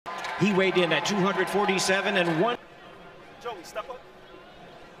He weighed in at 247 and 1. Joey, step up.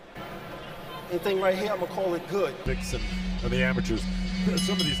 Anything right here, I'm gonna call it good. Dixon and the amateurs.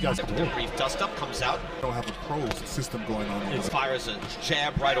 Some of these guys a brief dust up comes out. Don't have a pro system going on. It fires a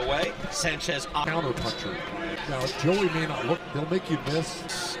jab right away. Sanchez counter puncher. Now Joey may not look. He'll make you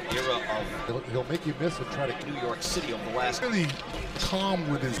miss. Era of he'll make you miss and try to New York City over the last. Really calm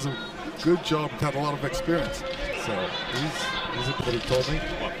with his good job. He's had a lot of experience. So he's what he told me.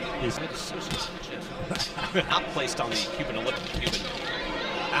 He's not placed on the Cuban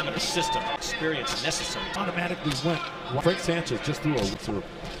amateur system. Experience necessary. Automatically went. Frank Sanchez just threw a sort of.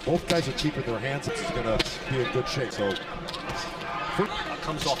 Both guys are keeping their hands. It's going to be in good shape. So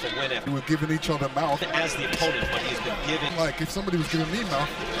comes off a win after. We were giving each other mouth as the opponent, but he's been giving. Like if somebody was giving me mouth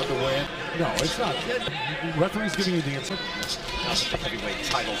at the weigh-in. No, it's not. The referee's giving you the answer. Not the heavyweight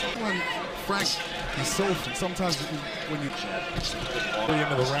titles. When Frank, he's so. Sometimes when you at the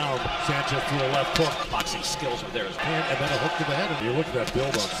end of the round, Sanchez threw a left hook. Boxing skills were there as well. And then a hook to the head. And you look at that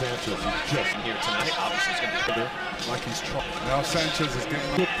build on Sanchez. He's just here tonight. Obviously, he's going to be there. Like he's trying. Now Sanchez is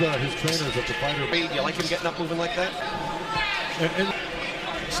getting with his trainers at the fighter. You like him getting up, moving like that? And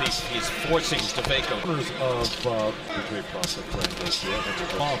see, he's forcing Dawejko. Of the great prospect,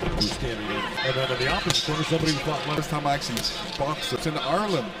 who's standing in. And then in the opposite corner, somebody who thought last time I actually boxed. It's in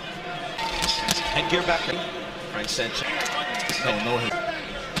Ireland. Headgear back. Frank Sanchez. No hit.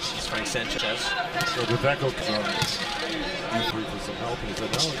 It's Frank Sanchez. So Dawejko for some help, and he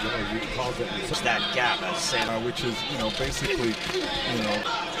said, no, you cause it. It's that gap as Sam, which is, basically,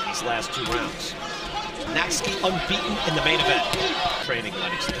 these last 2 rounds. Naxki unbeaten in the main event. Training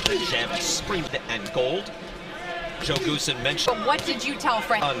Lennox, the jab is spring and gold. Joe Goosen mentioned. But what did you tell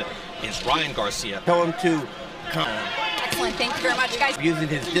Frank? Is Ryan Garcia. Tell him to come. Excellent, thank you very much, guys. Using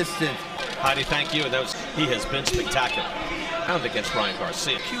his distance. Heidi, thank you. And he has been spectacular. Round against Ryan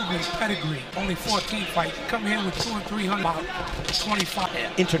Garcia. Cuban pedigree, only 14 fights. Come here with 200 and 300, about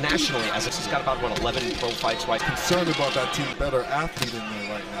 25. Internationally, as he's got about 11 pro fights. Right. Concerned about that team, better athlete in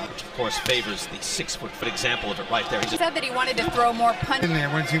there right now. Which of course favors the 6-foot example of it right there. He said that he wanted to throw more punch in there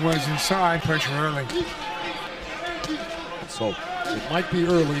once he was inside, pressure early. So it might be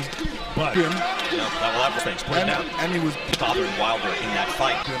early, but that will have things. Put him down. And he was bothering Wilder in that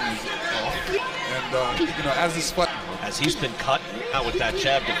fight. And as this fight, as he's been cut out with that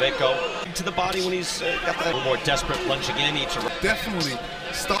jab, Dawejko to the body when he's got that little more desperate lunging in each. Definitely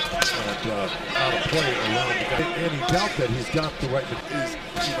stop. Out of play around the guy. Any doubt that he's got the right is,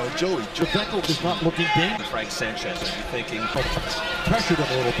 Joey. Dawejko is not looking dangerous. Frank Sanchez, are you thinking? Pressured him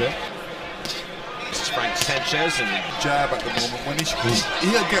a little bit. This is Frank Sanchez and the jab at the moment when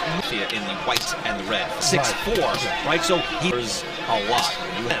he'll get in the white and the red. 6'4", right? So he's a lot.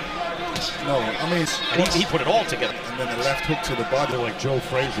 No, I mean, he put it all together. And then the left hook to the body, like Joe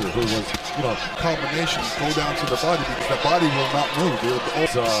Frazier, who was, combination go down to the body because the body will not move. They'll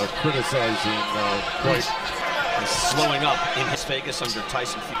criticizing quite. He's slowing up in his Vegas under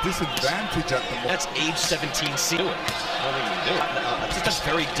Tyson. Disadvantage at the moment. That's age 17. See it. I don't think you can do it. It's just a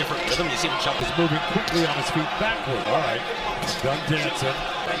very different rhythm. You see him jump. He's moving quickly on his feet backward. All right, done dancing.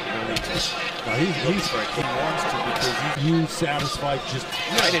 Now he wants to because you satisfied just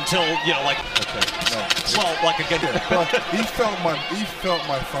right until like well like again. Yeah, but he felt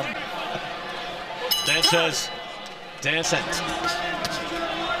my thumb. Sanchez, dancing.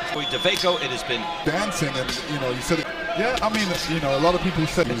 Dawejko, it has been dancing, and you said it. Yeah, I mean, a lot of people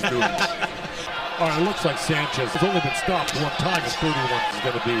said he was doing it. All right, it looks like Sanchez has only been stopped 1 time, and 31 is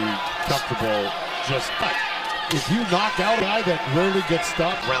going to be comfortable. Just if you knock out a guy that rarely gets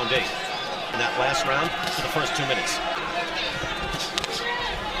stopped. Round 8. In that last round for the first 2 minutes.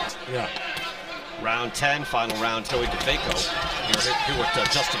 Yeah. Round 10, final round, Joey Dawejko. Here with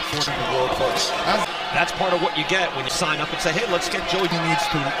Justin Ford in the world class. That's part of what you get when you sign up and say, hey, let's get Joey. He needs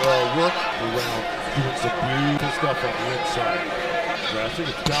to work around, doing some beautiful stuff on the inside. I think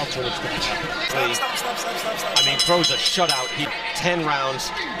it's doubtful it's going to happen. Stop. I mean, throws a shutout. 10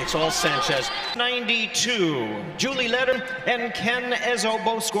 rounds. It's all Sanchez. 92. Julie Leder and Ken Ezzo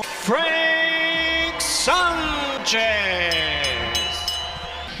both score. Frank Sanchez.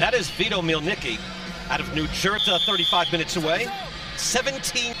 That is Vito Mielnicki out of New Jersey, 35 minutes away.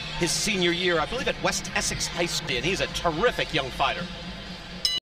 17 his senior year, I believe, at West Essex High School. And he's a terrific young fighter.